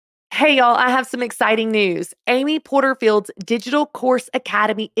Hey, y'all, I have some exciting news. Amy Porterfield's Digital Course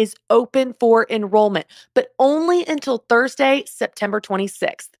Academy is open for enrollment, but only until Thursday, September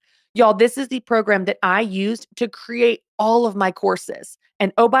 26th. Y'all, this is the program that I used to create all of my courses.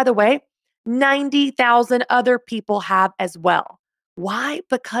 And oh, by the way, 90,000 other people have as well. Why?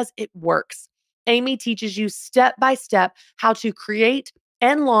 Because it works. Amy teaches you step by step how to create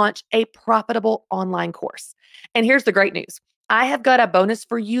and launch a profitable online course. And here's the great news. I have got a bonus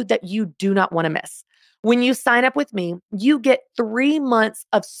for you that you do not want to miss. When you sign up with me, you get 3 months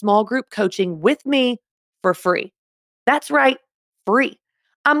of small group coaching with me for free. That's right, free.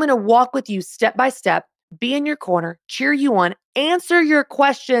 I'm going to walk with you step by step, be in your corner, cheer you on, answer your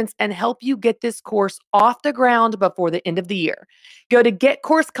questions, and help you get this course off the ground before the end of the year. Go to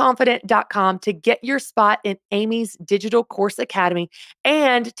getcourseconfident.com to get your spot in Amy's Digital Course Academy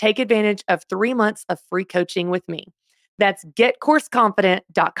and take advantage of 3 months of free coaching with me. That's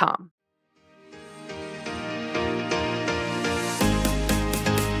getcourseconfident.com.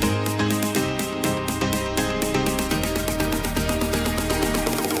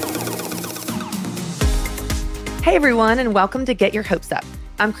 Hey everyone, and welcome to Get Your Hopes Up.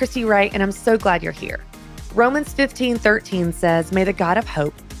 I'm Christy Wright, and I'm so glad you're here. Romans 15:13 says, "May the God of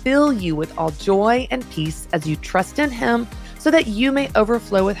hope fill you with all joy and peace as you trust in him, so that you may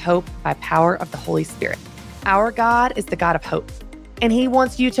overflow with hope by power of the Holy Spirit." Our God is the God of hope, and he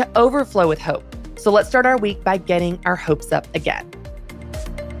wants you to overflow with hope. So let's start our week by getting our hopes up again.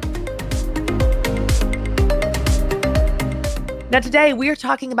 Now, today we are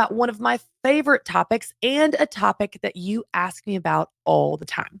talking about one of my favorite topics and a topic that you ask me about all the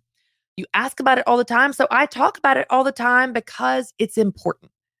time. You ask about it all the time, so I talk about it all the time because it's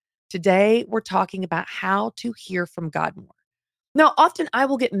important. Today, we're talking about how to hear from God more. Now, often I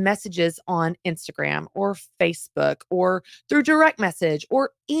will get messages on Instagram or Facebook or through direct message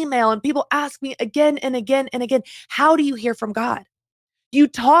or email, and people ask me again and again and again, how do you hear from God? You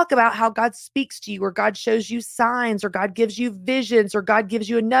talk about how God speaks to you, or God shows you signs, or God gives you visions, or God gives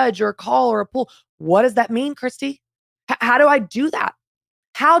you a nudge or a call or a pull. What does that mean, Christy? How do I do that?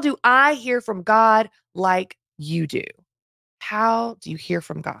 How do I hear from God like you do? How do you hear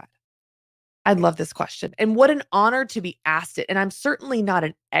from God? I love this question. And what an honor to be asked it. And I'm certainly not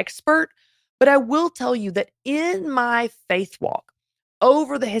an expert, but I will tell you that in my faith walk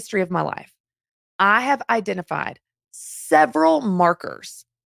over the history of my life, I have identified several markers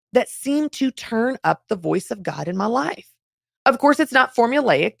that seem to turn up the voice of God in my life. Of course, it's not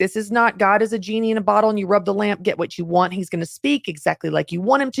formulaic. This is not God is a genie in a bottle and you rub the lamp, get what you want. He's going to speak exactly like you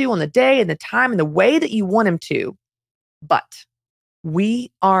want him to on the day and the time and the way that you want him to. But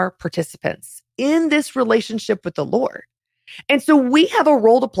we are participants in this relationship with the Lord. And so we have a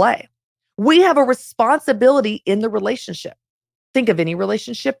role to play. We have a responsibility in the relationship. Think of any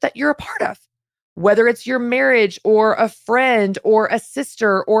relationship that you're a part of, whether it's your marriage or a friend or a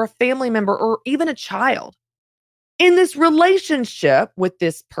sister or a family member or even a child. In this relationship with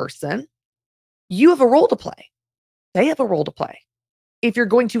this person, you have a role to play. They have a role to play. If you're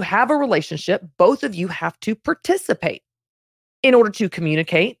going to have a relationship, both of you have to participate in order to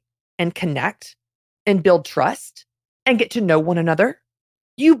communicate and connect and build trust and get to know one another.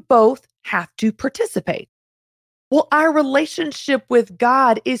 You both have to participate. Well, our relationship with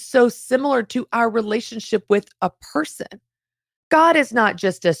God is so similar to our relationship with a person. God is not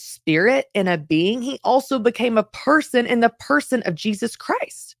just a spirit and a being. He also became a person in the person of Jesus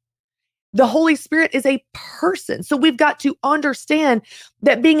Christ. The Holy Spirit is a person. So we've got to understand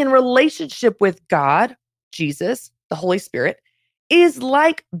that being in relationship with God, Jesus, the Holy Spirit, is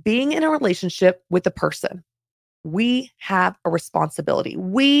like being in a relationship with a person. We have a responsibility.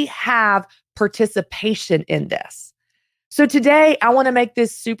 We have participation in this. So today I want to make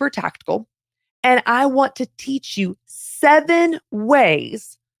this super tactical, and I want to teach you 7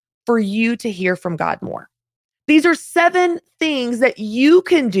 ways for you to hear from God more. These are 7 things that you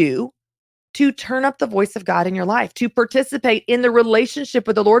can do to turn up the voice of God in your life, to participate in the relationship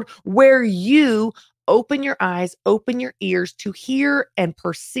with the Lord where you open your eyes, open your ears to hear and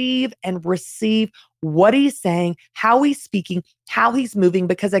perceive and receive what he's saying, how he's speaking, how he's moving,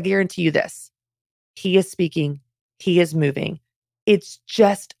 because I guarantee you this, he is speaking, he is moving. It's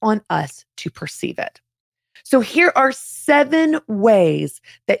just on us to perceive it. So here are 7 ways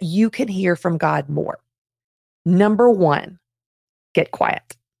that you can hear from God more. Number 1, get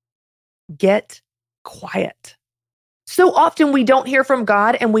quiet. Get quiet. So often we don't hear from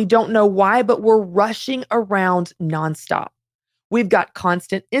God and we don't know why, but we're rushing around nonstop. We've got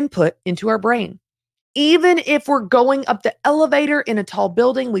constant input into our brain. Even if we're going up the elevator in a tall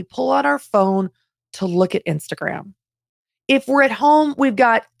building, we pull out our phone to look at Instagram. If we're at home, we've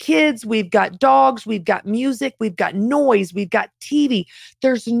got kids, we've got dogs, we've got music, we've got noise, we've got TV.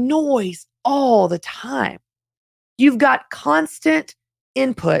 There's noise all the time. You've got constant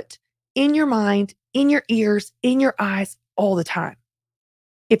input in your mind, in your ears, in your eyes all the time.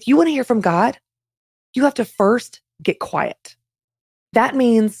 If you want to hear from God, you have to first get quiet. That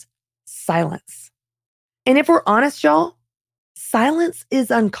means silence. And if we're honest, y'all, silence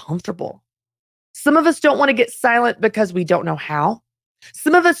is uncomfortable. Some of us don't want to get silent because we don't know how.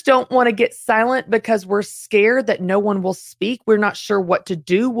 Some of us don't want to get silent because we're scared that no one will speak. We're not sure what to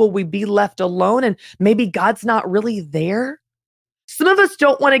do. Will we be left alone? And maybe God's not really there. Some of us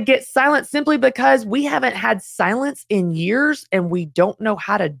don't want to get silent simply because we haven't had silence in years and we don't know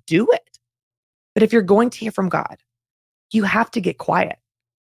how to do it. But if you're going to hear from God, you have to get quiet.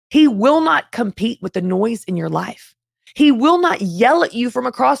 He will not compete with the noise in your life. He will not yell at you from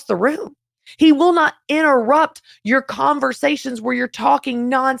across the room. He will not interrupt your conversations where you're talking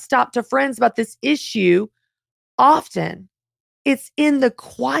nonstop to friends about this issue. Often, it's in the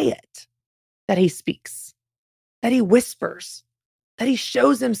quiet that he speaks, that he whispers, that he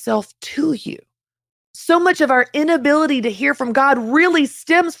shows himself to you. So much of our inability to hear from God really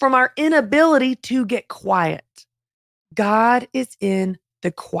stems from our inability to get quiet. God is in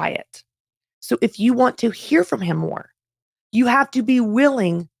the quiet. So if you want to hear from him more, you have to be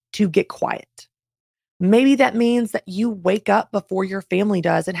willing to get quiet. Maybe that means that you wake up before your family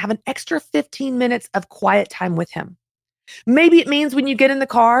does and have an extra 15 minutes of quiet time with him. Maybe it means when you get in the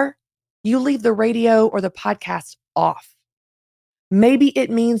car, you leave the radio or the podcast off. Maybe it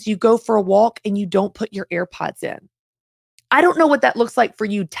means you go for a walk and you don't put your AirPods in. I don't know what that looks like for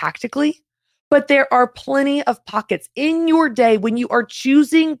you tactically, but there are plenty of pockets in your day when you are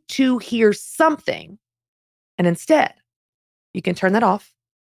choosing to hear something. And instead, you can turn that off.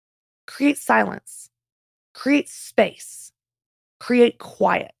 Create silence, create space, create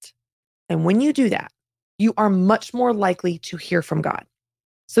quiet. And when you do that, you are much more likely to hear from God.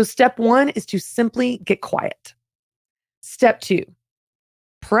 So step 1 is to simply get quiet. Step 2,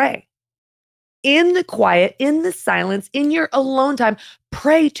 pray. In the quiet, in the silence, in your alone time,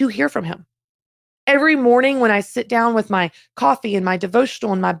 pray to hear from him. Every morning when I sit down with my coffee and my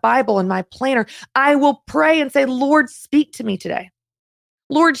devotional and my Bible and my planner, I will pray and say, Lord, speak to me today.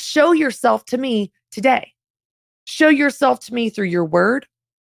 Lord, show yourself to me today. Show yourself to me through your word.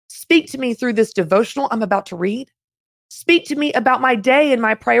 Speak to me through this devotional I'm about to read. Speak to me about my day and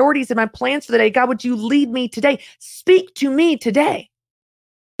my priorities and my plans for the day. God, would you lead me today? Speak to me today.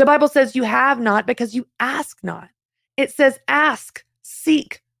 The Bible says you have not because you ask not. It says ask,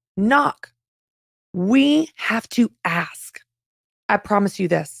 seek, knock. We have to ask. I promise you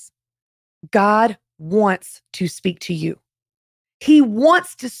this. God wants to speak to you. He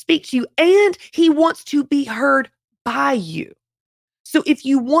wants to speak to you and he wants to be heard by you. So if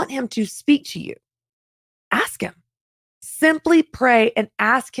you want him to speak to you, ask him. Simply pray and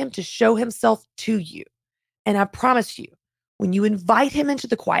ask him to show himself to you. And I promise you, when you invite him into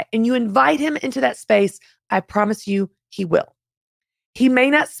the quiet and you invite him into that space, I promise you he will. He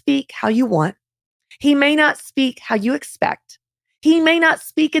may not speak how you want. He may not speak how you expect. He may not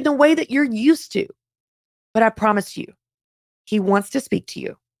speak in the way that you're used to. But I promise you, he wants to speak to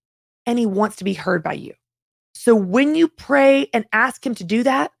you and he wants to be heard by you. So when you pray and ask him to do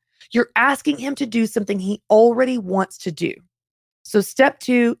that, you're asking him to do something he already wants to do. So step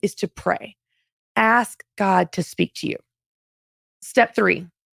 2 is to pray. Ask God to speak to you. Step 3,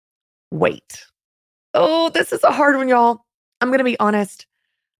 wait. Oh, this is a hard one, y'all. I'm going to be honest.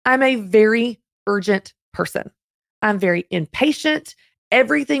 I'm a very urgent person. I'm very impatient.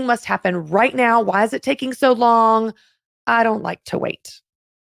 Everything must happen right now. Why is it taking so long? I don't like to wait.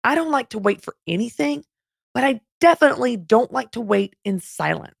 I don't like to wait for anything, but I definitely don't like to wait in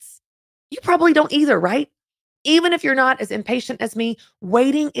silence. You probably don't either, right? Even if you're not as impatient as me,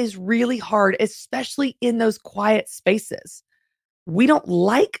 waiting is really hard, especially in those quiet spaces. We don't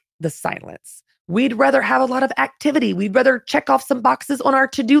like the silence. We'd rather have a lot of activity. We'd rather check off some boxes on our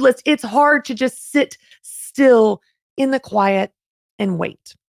to-do list. It's hard to just sit still in the quiet and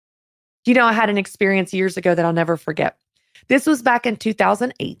wait. You know, I had an experience years ago that I'll never forget. This was back in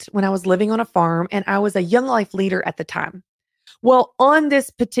 2008 when I was living on a farm and I was a young life leader at the time. Well, on this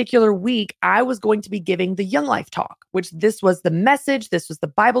particular week, I was going to be giving the Young Life talk, which this was the message, this was the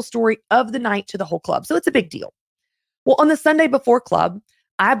Bible story of the night to the whole club. So it's a big deal. Well, on the Sunday before club,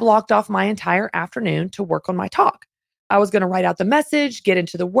 I blocked off my entire afternoon to work on my talk. I was going to write out the message, get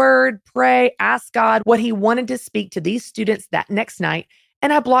into the word, pray, ask God what he wanted to speak to these students that next night,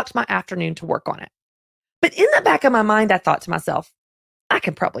 and I blocked my afternoon to work on it. But in the back of my mind, I thought to myself, I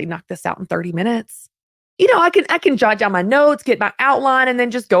can probably knock this out in 30 minutes. I can jot down my notes, get my outline, and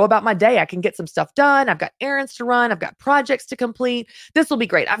then just go about my day. I can get some stuff done. I've got errands to run. I've got projects to complete. This will be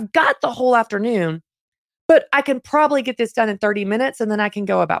great. I've got the whole afternoon, but I can probably get this done in 30 minutes and then I can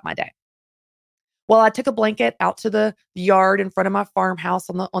go about my day. Well, I took a blanket out to the yard in front of my farmhouse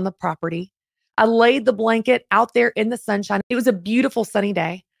on the property. I laid the blanket out there in the sunshine. It was a beautiful sunny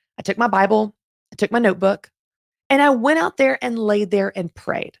day. I took my Bible, I took my notebook, and I went out there and laid there and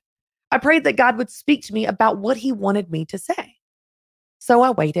prayed. I prayed that God would speak to me about what he wanted me to say. So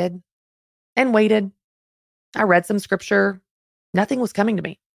I waited and waited. I read some scripture. Nothing was coming to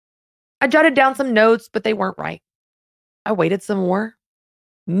me. I jotted down some notes, but they weren't right. I waited some more.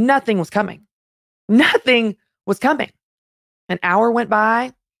 Nothing was coming. Nothing was coming. An hour went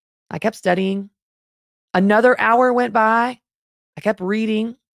by. I kept studying. Another hour went by. I kept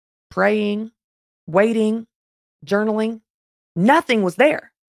reading, praying, waiting, journaling. Nothing was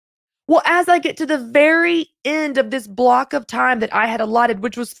there. Well, as I get to the very end of this block of time that I had allotted,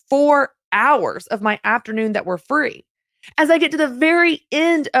 which was 4 hours of my afternoon that were free, as I get to the very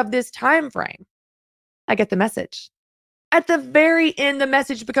end of this time frame, I get the message. At the very end, the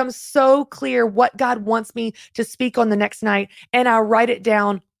message becomes so clear what God wants me to speak on the next night, and I write it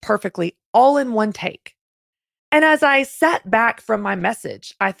down perfectly, all in one take. And as I sat back from my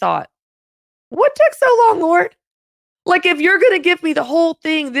message, I thought, what took so long, Lord? Like, if you're going to give me the whole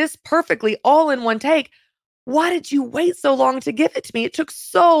thing this perfectly, all in one take, why did you wait so long to give it to me? It took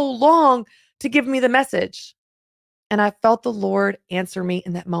so long to give me the message. And I felt the Lord answer me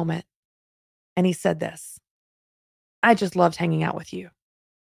in that moment. And he said this, I just loved hanging out with you.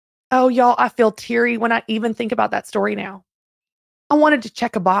 Oh, y'all, I feel teary when I even think about that story now. I wanted to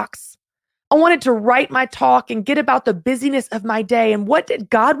check a box. I wanted to write my talk and get about the busyness of my day. And what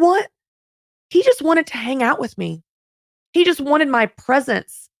did God want? He just wanted to hang out with me. He just wanted my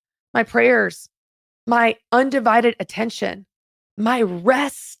presence, my prayers, my undivided attention, my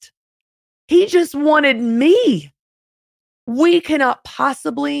rest. He just wanted me. We cannot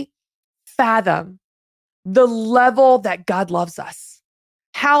possibly fathom the level that God loves us,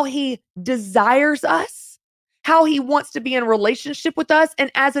 how he desires us, how he wants to be in relationship with us.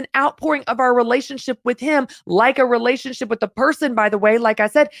 And as an outpouring of our relationship with him, like a relationship with a person, by the way, like I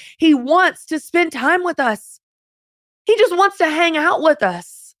said, he wants to spend time with us. He just wants to hang out with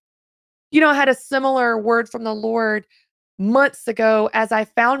us. I had a similar word from the Lord months ago as I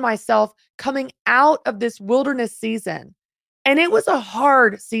found myself coming out of this wilderness season. And it was a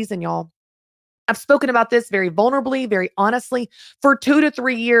hard season, y'all. I've spoken about this very vulnerably, very honestly. For 2 to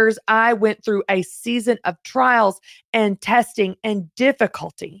 3 years, I went through a season of trials and testing and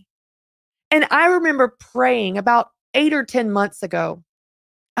difficulty. And I remember praying about 8 or 10 months ago,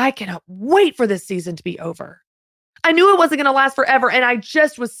 I cannot wait for this season to be over. I knew it wasn't going to last forever. And I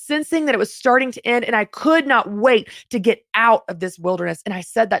just was sensing that it was starting to end. And I could not wait to get out of this wilderness. And I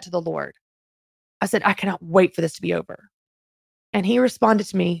said that to the Lord. I said, I cannot wait for this to be over. And he responded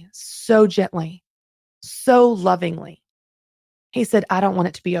to me so gently, so lovingly. He said, I don't want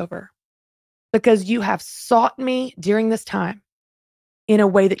it to be over because you have sought me during this time in a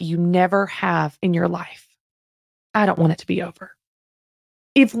way that you never have in your life. I don't want it to be over.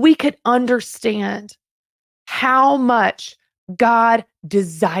 If we could understand how much God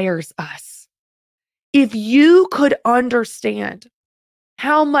desires us, if you could understand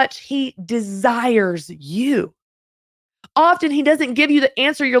how much he desires you, often he doesn't give you the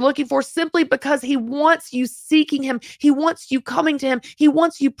answer you're looking for simply because he wants you seeking him. He wants you coming to him. He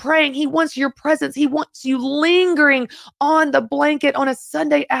wants you praying. He wants your presence. He wants you lingering on the blanket on a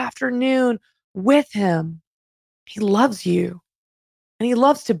Sunday afternoon with him. He loves you and he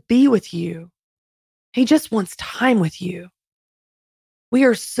loves to be with you. He just wants time with you. We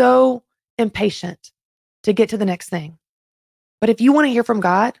are so impatient to get to the next thing. But if you want to hear from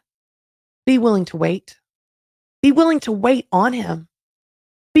God, be willing to wait. Be willing to wait on him.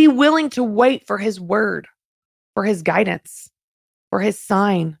 Be willing to wait for his word, for his guidance, for his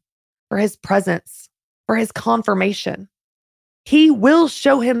sign, for his presence, for his confirmation. He will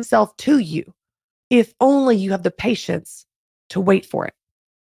show himself to you if only you have the patience to wait for it.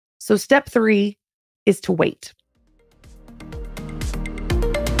 So step 3 is to wait.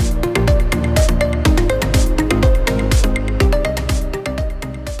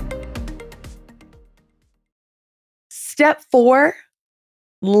 Step 4,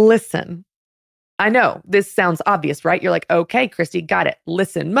 listen. I know this sounds obvious, right? You're like, okay, Christy, got it.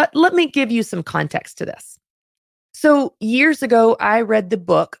 Listen, but let me give you some context to this. So years ago, I read the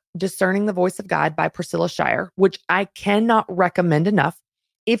book, Discerning the Voice of God by Priscilla Shirer, which I cannot recommend enough.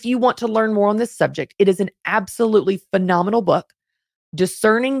 If you want to learn more on this subject, it is an absolutely phenomenal book.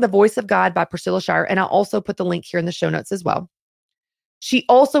 Discerning the Voice of God by Priscilla Shirer. And I'll also put the link here in the show notes as well. She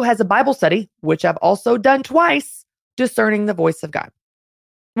also has a Bible study, which I've also done twice, Discerning the Voice of God.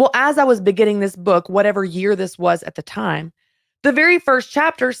 Well, as I was beginning this book, whatever year this was at the time, the very first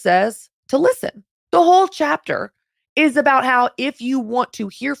chapter says to listen. The whole chapter is about how if you want to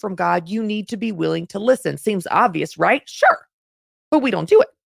hear from God, you need to be willing to listen. Seems obvious, right? Sure. But we don't do it.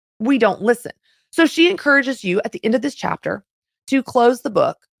 We don't listen. So she encourages you at the end of this chapter to close the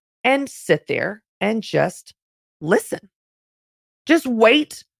book and sit there and just listen. Just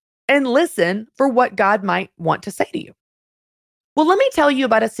wait and listen for what God might want to say to you. Well, let me tell you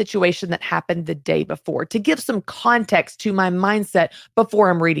about a situation that happened the day before to give some context to my mindset before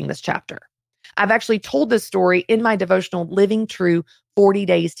I'm reading this chapter. I've actually told this story in my devotional, Living True 40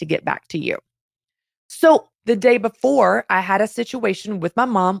 Days to Get Back to You. So the day before, I had a situation with my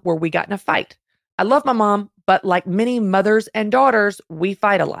mom where we got in a fight. I love my mom, but like many mothers and daughters, we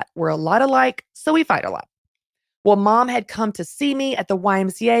fight a lot. We're a lot alike, so we fight a lot. Well, mom had come to see me at the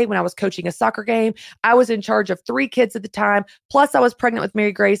YMCA when I was coaching a soccer game. I was in charge of 3 kids at the time, plus I was pregnant with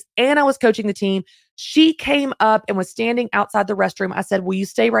Mary Grace, and I was coaching the team. She came up and was standing outside the restroom. I said, will you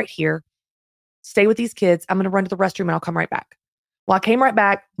stay right here? Stay with these kids. I'm going to run to the restroom and I'll come right back. Well, I came right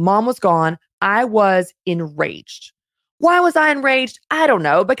back. Mom was gone. I was enraged. Why was I enraged? I don't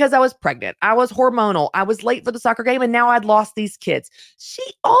know, because I was pregnant. I was hormonal. I was late for the soccer game and now I'd lost these kids. She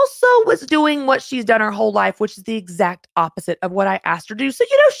also was doing what she's done her whole life, which is the exact opposite of what I asked her to do. So,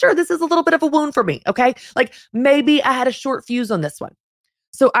 sure, this is a little bit of a wound for me, okay? Like maybe I had a short fuse on this one.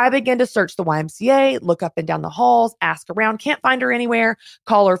 So I began to search the YMCA, look up and down the halls, ask around, can't find her anywhere,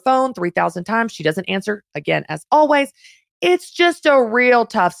 call her phone 3,000 times. She doesn't answer. Again, as always, it's just a real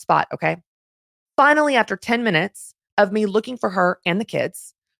tough spot, okay? Finally, after 10 minutes of me looking for her and the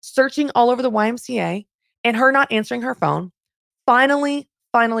kids, searching all over the YMCA and her not answering her phone, finally,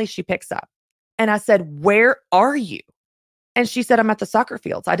 she picks up. And I said, where are you? And she said, I'm at the soccer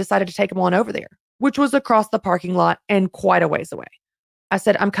fields. I decided to take them on over there, which was across the parking lot and quite a ways away. I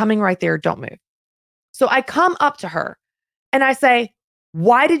said, I'm coming right there. Don't move. So I come up to her and I say,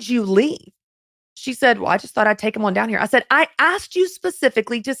 why did you leave? She said, well, I just thought I'd take him on down here. I said, I asked you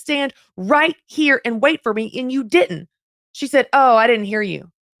specifically to stand right here and wait for me, and you didn't. She said, oh, I didn't hear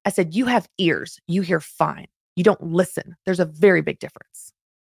you. I said, you have ears. You hear fine. You don't listen. There's a very big difference.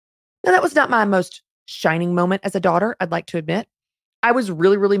 Now, that was not my most shining moment as a daughter, I'd like to admit. I was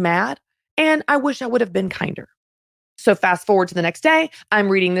really, really mad, and I wish I would have been kinder. So fast forward to the next day, I'm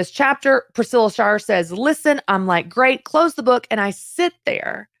reading this chapter. Priscilla Shirer says, listen, I'm like, great, close the book. And I sit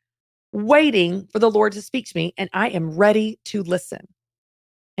there waiting for the Lord to speak to me, and I am ready to listen.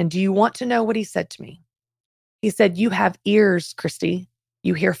 And do you want to know what he said to me? He said, you have ears, Christy.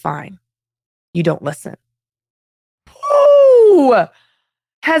 You hear fine. You don't listen. Ooh!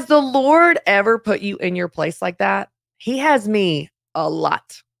 Has the Lord ever put you in your place like that? He has me a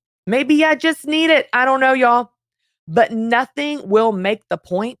lot. Maybe I just need it. I don't know, y'all. But nothing will make the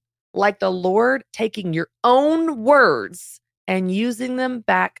point like the Lord taking your own words and using them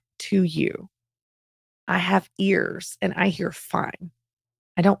back to you. I have ears and I hear fine.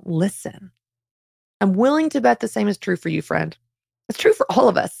 I don't listen. I'm willing to bet the same is true for you, friend. It's true for all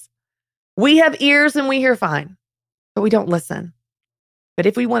of us. We have ears and we hear fine, but we don't listen. But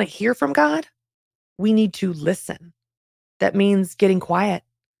if we want to hear from God, we need to listen. That means getting quiet.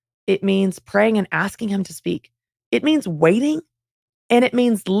 It means praying and asking him to speak. It means waiting, and it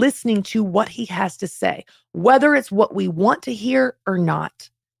means listening to what he has to say, whether it's what we want to hear or not.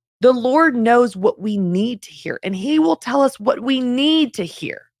 The Lord knows what we need to hear, and he will tell us what we need to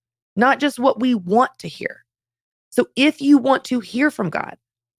hear, not just what we want to hear. So if you want to hear from God,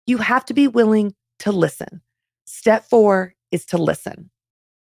 you have to be willing to listen. Step 4 is to listen.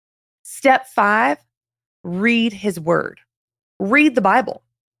 Step 5, read his word. Read the Bible.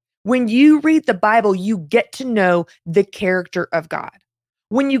 When you read the Bible, you get to know the character of God.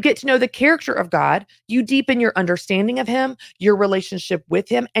 When you get to know the character of God, you deepen your understanding of him, your relationship with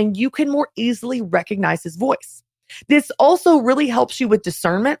him, and you can more easily recognize his voice. This also really helps you with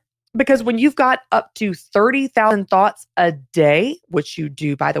discernment, because when you've got up to 30,000 thoughts a day, which you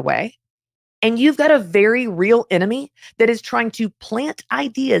do, by the way, and you've got a very real enemy that is trying to plant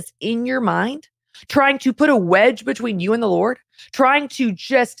ideas in your mind, trying to put a wedge between you and the Lord, trying to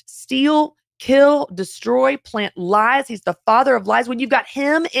just steal, kill, destroy, plant lies. He's the father of lies. When you've got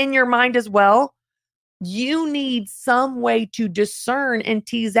him in your mind as well, you need some way to discern and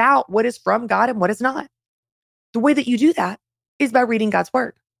tease out what is from God and what is not. The way that you do that is by reading God's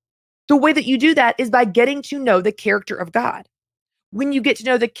word. The way that you do that is by getting to know the character of God. When you get to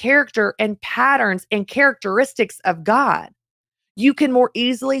know the character and patterns and characteristics of God, You can more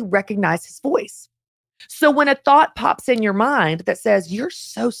easily recognize his voice. So when a thought pops in your mind that says, you're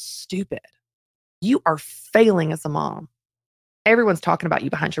so stupid, you are failing as a mom, everyone's talking about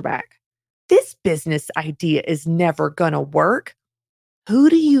you behind your back, this business idea is never going to work. Who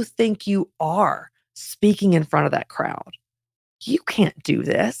do you think you are speaking in front of that crowd? You can't do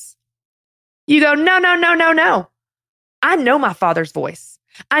this. You go, no, no, no, no, no. I know my Father's voice.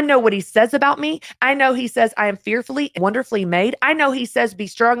 I know what he says about me. I know he says I am fearfully and wonderfully made. I know he says be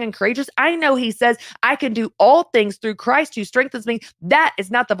strong and courageous. I know he says I can do all things through Christ who strengthens me. That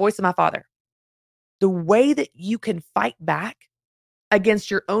is not the voice of my Father. The way that you can fight back against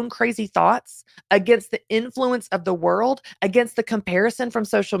your own crazy thoughts, against the influence of the world, against the comparison from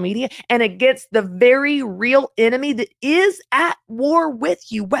social media, and against the very real enemy that is at war with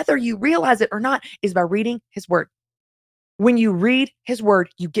you, whether you realize it or not, is by reading his word. When you read his word,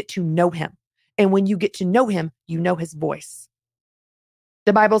 you get to know him. And when you get to know him, you know his voice.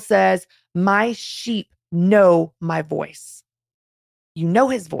 The Bible says, my sheep know my voice. You know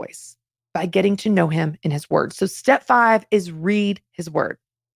his voice by getting to know him in his word. So step 5 is read his word.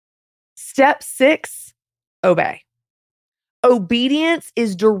 Step 6, obey. Obedience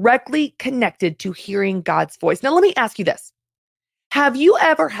is directly connected to hearing God's voice. Now, let me ask you this. Have you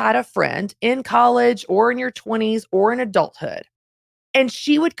ever had a friend in college or in your 20s or in adulthood, and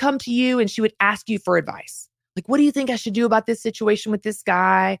she would come to you and she would ask you for advice? Like, what do you think I should do about this situation with this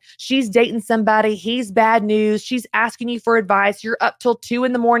guy? She's dating somebody. He's bad news. She's asking you for advice. You're up till 2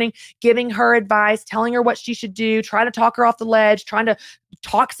 a.m. giving her advice, telling her what she should do, trying to talk her off the ledge, trying to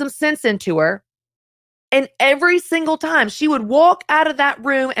talk some sense into her. And every single time she would walk out of that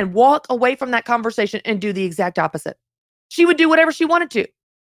room and walk away from that conversation and do the exact opposite. She would do whatever she wanted to.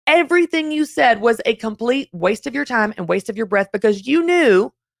 Everything you said was a complete waste of your time and waste of your breath because you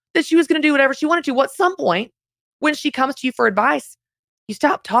knew that she was going to do whatever she wanted to. Well, at some point, when she comes to you for advice, you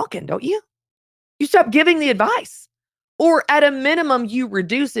stop talking, don't you? You stop giving the advice. Or at a minimum, you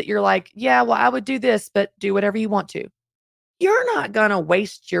reduce it. You're like, yeah, well, I would do this, but do whatever you want to. You're not going to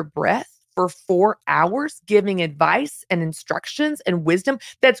waste your breath for 4 hours giving advice and instructions and wisdom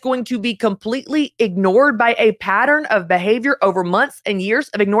that's going to be completely ignored by a pattern of behavior over months and years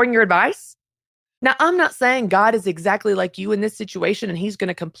of ignoring your advice. Now, I'm not saying God is exactly like you in this situation and he's going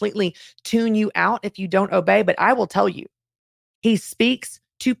to completely tune you out if you don't obey, but I will tell you, he speaks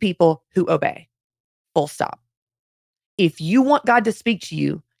to people who obey. Full stop. If you want God to speak to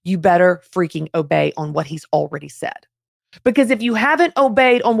you, you better freaking obey on what he's already said. Because if you haven't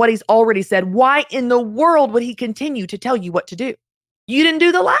obeyed on what he's already said, why in the world would he continue to tell you what to do? You didn't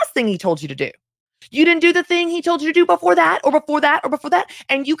do the last thing he told you to do. You didn't do the thing he told you to do before that, or before that, or before that.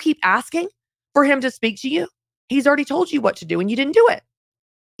 And you keep asking for him to speak to you. He's already told you what to do and you didn't do it.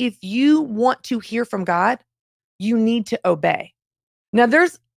 If you want to hear from God, you need to obey. Now,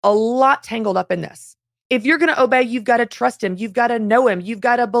 there's a lot tangled up in this. If you're going to obey, you've got to trust him. You've got to know him. You've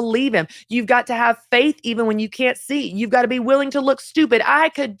got to believe him. You've got to have faith even when you can't see. You've got to be willing to look stupid. I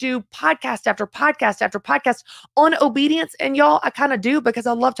could do podcast after podcast after podcast on obedience. And y'all, I kind of do because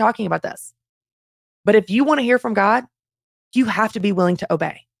I love talking about this. But if you want to hear from God, you have to be willing to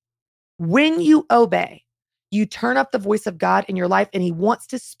obey. When you obey, you turn up the voice of God in your life and he wants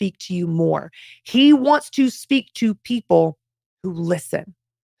to speak to you more. He wants to speak to people who listen,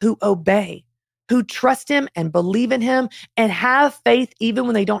 who obey, who trust him and believe in him and have faith even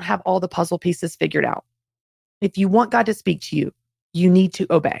when they don't have all the puzzle pieces figured out. If you want God to speak to you, you need to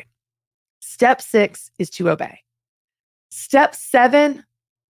obey. Step 6 is to obey. Step 7,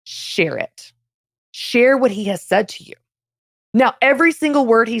 share it. Share what he has said to you. Now, every single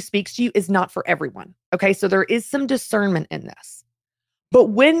word he speaks to you is not for everyone. Okay, so there is some discernment in this. But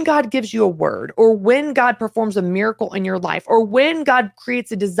when God gives you a word, or when God performs a miracle in your life, or when God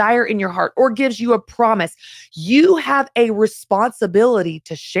creates a desire in your heart, or gives you a promise, you have a responsibility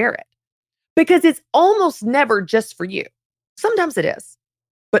to share it. Because it's almost never just for you. Sometimes it is,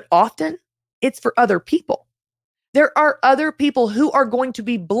 but often it's for other people. There are other people who are going to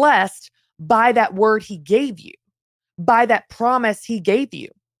be blessed by that word he gave you, by that promise he gave you,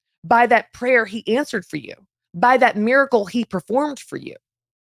 by that prayer he answered for you, by that miracle he performed for you.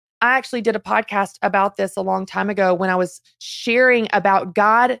 I actually did a podcast about this a long time ago when I was sharing about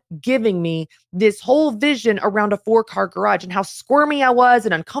God giving me this whole vision around a 4-car garage and how squirmy I was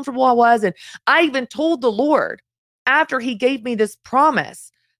and uncomfortable I was. And I even told the Lord after he gave me this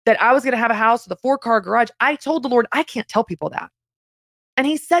promise that I was going to have a house with a 4-car garage. I told the Lord, I can't tell people that. And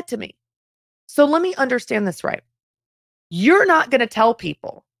he said to me, so let me understand this right. You're not going to tell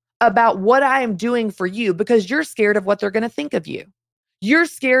people about what I am doing for you because you're scared of what they're going to think of you. You're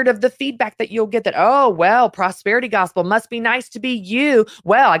scared of the feedback that you'll get that, oh, well, prosperity gospel must be nice to be you.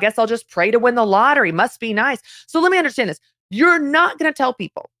 Well, I guess I'll just pray to win the lottery. Must be nice. So let me understand this. You're not going to tell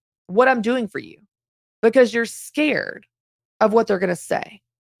people what I'm doing for you because you're scared of what they're going to say.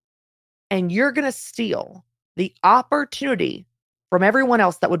 And you're going to steal the opportunity from everyone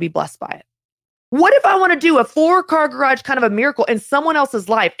else that would be blessed by it. What if I want to do a 4-car garage kind of a miracle in someone else's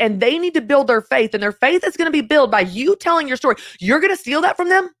life and they need to build their faith and their faith is going to be built by you telling your story? You're going to steal that from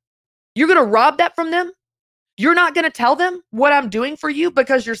them? You're going to rob that from them? You're not going to tell them what I'm doing for you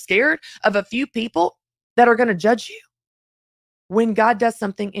because you're scared of a few people that are going to judge you? When God does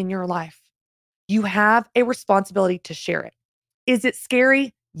something in your life, you have a responsibility to share it. Is it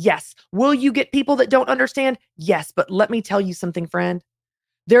scary? Yes. Will you get people that don't understand? Yes. But let me tell you something, friend.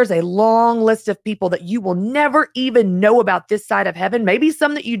 There's a long list of people that you will never even know about this side of heaven. Maybe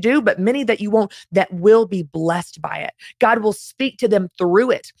some that you do, but many that you won't, that will be blessed by it. God will speak to them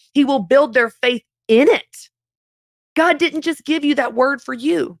through it. He will build their faith in it. God didn't just give you that word for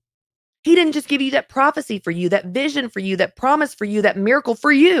you. He didn't just give you that prophecy for you, that vision for you, that promise for you, that miracle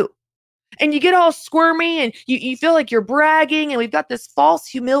for you. And you get all squirmy and you feel like you're bragging, and we've got this false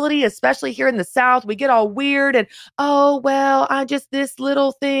humility, especially here in the South. We get all weird and, oh, well, I just this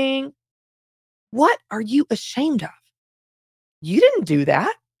little thing. What are you ashamed of? You didn't do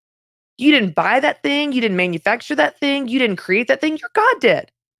that. You didn't buy that thing. You didn't manufacture that thing. You didn't create that thing. Your God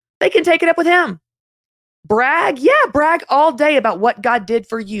did. They can take it up with him. Brag. Yeah, brag all day about what God did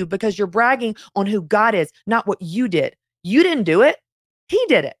for you because you're bragging on who God is, not what you did. You didn't do it. He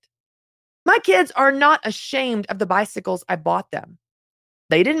did it. My kids are not ashamed of the bicycles I bought them.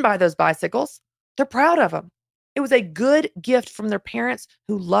 They didn't buy those bicycles. They're proud of them. It was a good gift from their parents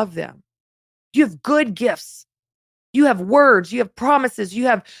who love them. You have good gifts. You have words, you have promises, you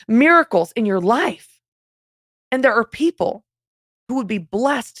have miracles in your life. And there are people who would be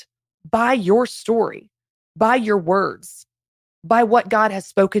blessed by your story, by your words, by what God has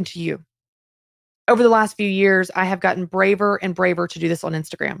spoken to you. Over the last few years, I have gotten braver and braver to do this on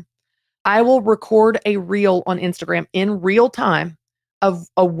Instagram. I will record a reel on Instagram in real time of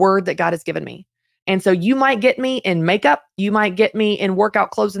a word that God has given me. And so you might get me in makeup, you might get me in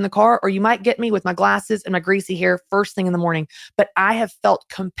workout clothes in the car, or you might get me with my glasses and my greasy hair first thing in the morning. But I have felt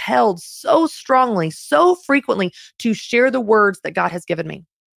compelled so strongly, so frequently to share the words that God has given me.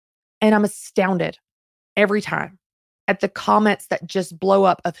 And I'm astounded every time at the comments that just blow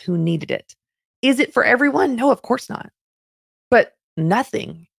up of who needed it. Is it for everyone? No, of course not. But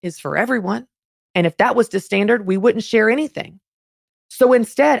nothing is for everyone. And if that was the standard, we wouldn't share anything. So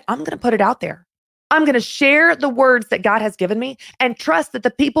instead, I'm going to put it out there. I'm going to share the words that God has given me and trust that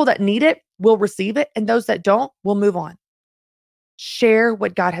the people that need it will receive it, and those that don't will move on. Share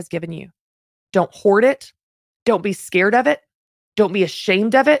what God has given you. Don't hoard it. Don't be scared of it. Don't be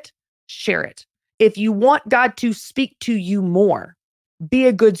ashamed of it. Share it. If you want God to speak to you more, be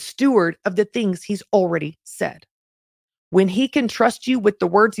a good steward of the things he's already said. When he can trust you with the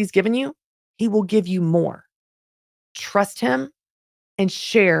words he's given you, he will give you more. Trust him and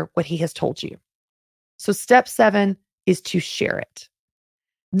share what he has told you. So step 7 is to share it.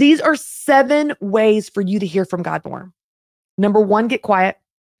 These are 7 ways for you to hear from God more. Number 1, get quiet.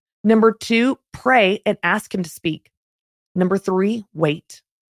 Number 2, pray and ask him to speak. Number 3, wait.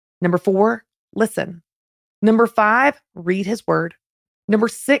 Number 4, listen. Number 5, read his word. Number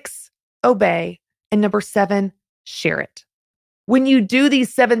 6, obey. And number 7, share it. When you do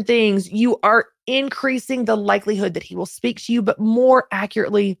these 7 things, you are increasing the likelihood that he will speak to you, but more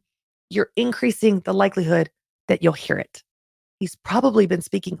accurately, you're increasing the likelihood that you'll hear it. He's probably been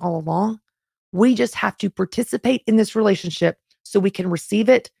speaking all along. We just have to participate in this relationship so we can receive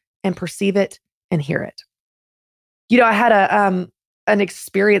it and perceive it and hear it. You know, I had an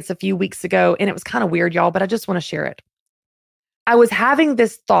experience a few weeks ago, and it was kind of weird, y'all, but I just want to share it. I was having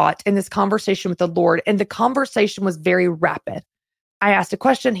this thought and this conversation with the Lord, and the conversation was very rapid. I asked a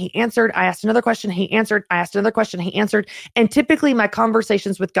question, he answered. I asked another question, he answered. I asked another question, he answered. And typically my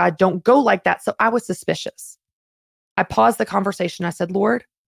conversations with God don't go like that. So I was suspicious. I paused the conversation. I said, Lord,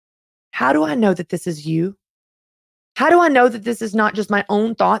 how do I know that this is you? How do I know that this is not just my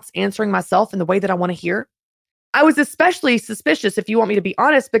own thoughts answering myself in the way that I want to hear? I was especially suspicious, if you want me to be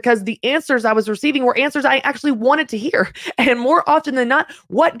honest, because the answers I was receiving were answers I actually wanted to hear. And more often than not,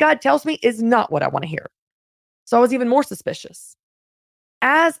 what God tells me is not what I want to hear. So I was even more suspicious.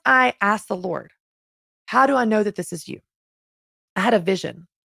 As I asked the Lord, how do I know that this is you? I had a vision,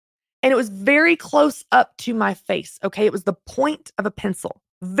 and it was very close up to my face. Okay. It was the point of a pencil,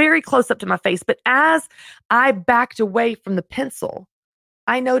 very close up to my face. But as I backed away from the pencil,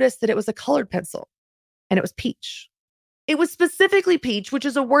 I noticed that it was a colored pencil, and it was peach. It was specifically peach, which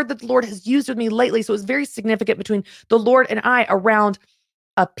is a word that the Lord has used with me lately. So it was very significant between the Lord and I around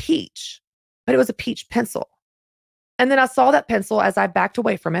a peach, but it was a peach pencil. And then I saw that pencil as I backed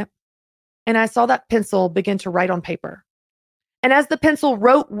away from it, and I saw that pencil begin to write on paper. And as the pencil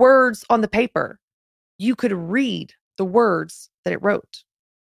wrote words on the paper, you could read the words that it wrote.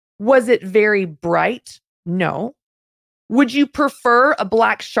 Was it very bright? No. Would you prefer a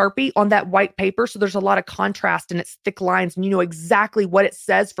black Sharpie on that white paper so there's a lot of contrast and it's thick lines and you know exactly what it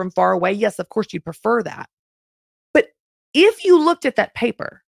says from far away? Yes, of course you'd prefer that. But if you looked at that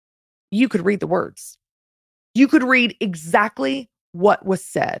paper, you could read the words. You could read exactly what was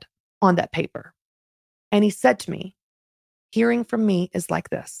said on that paper. And he said to me, hearing from me is like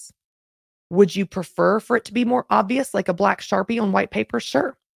this. Would you prefer for it to be more obvious, like a black Sharpie on white paper?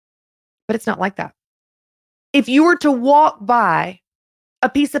 Sure. But it's not like that. If you were to walk by a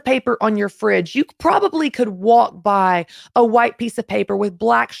piece of paper on your fridge, you probably could walk by a white piece of paper with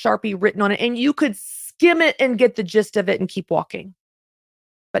black Sharpie written on it, and you could skim it and get the gist of it and keep walking.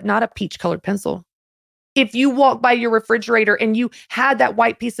 But not a peach colored pencil. If you walk by your refrigerator and you had that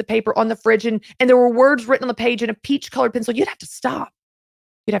white piece of paper on the fridge and there were words written on the page in a peach colored pencil, you'd have to stop.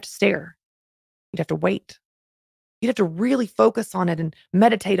 You'd have to stare. You'd have to wait. You'd have to really focus on it and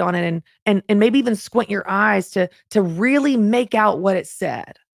meditate on it and maybe even squint your eyes to really make out what it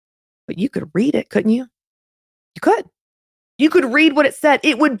said. But you could read it, couldn't you? You could. You could read what it said.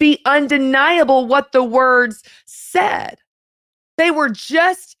 It would be undeniable what the words said. They were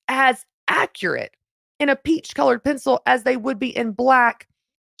just as accurate in a peach-colored pencil as they would be in black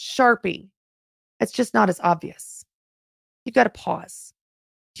Sharpie. It's just not as obvious. You've got to pause.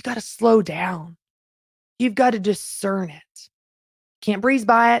 You've got to slow down. You've got to discern it. Can't breeze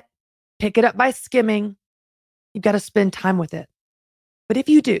by it. Pick it up by skimming. You've got to spend time with it. But if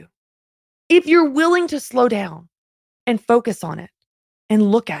you do, if you're willing to slow down and focus on it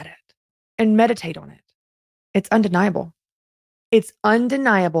and look at it and meditate on it, it's undeniable. It's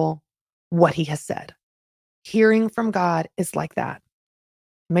undeniable what he has said. Hearing from God is like that.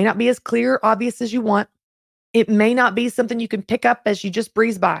 It may not be as clear or obvious as you want. It may not be something you can pick up as you just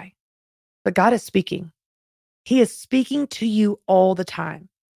breeze by, but God is speaking. He is speaking to you all the time.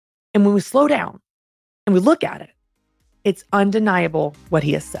 And when we slow down and we look at it, it's undeniable what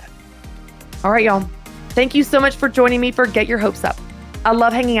he has said. All right, y'all. Thank you so much for joining me for Get Your Hopes Up. I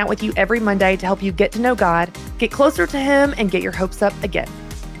love hanging out with you every Monday to help you get to know God, get closer to him, and get your hopes up again.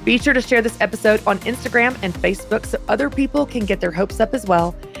 Be sure to share this episode on Instagram and Facebook so other people can get their hopes up as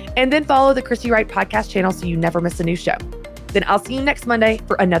well. And then follow the Christy Wright podcast channel so you never miss a new show. Then I'll see you next Monday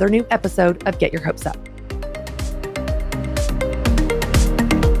for another new episode of Get Your Hopes Up.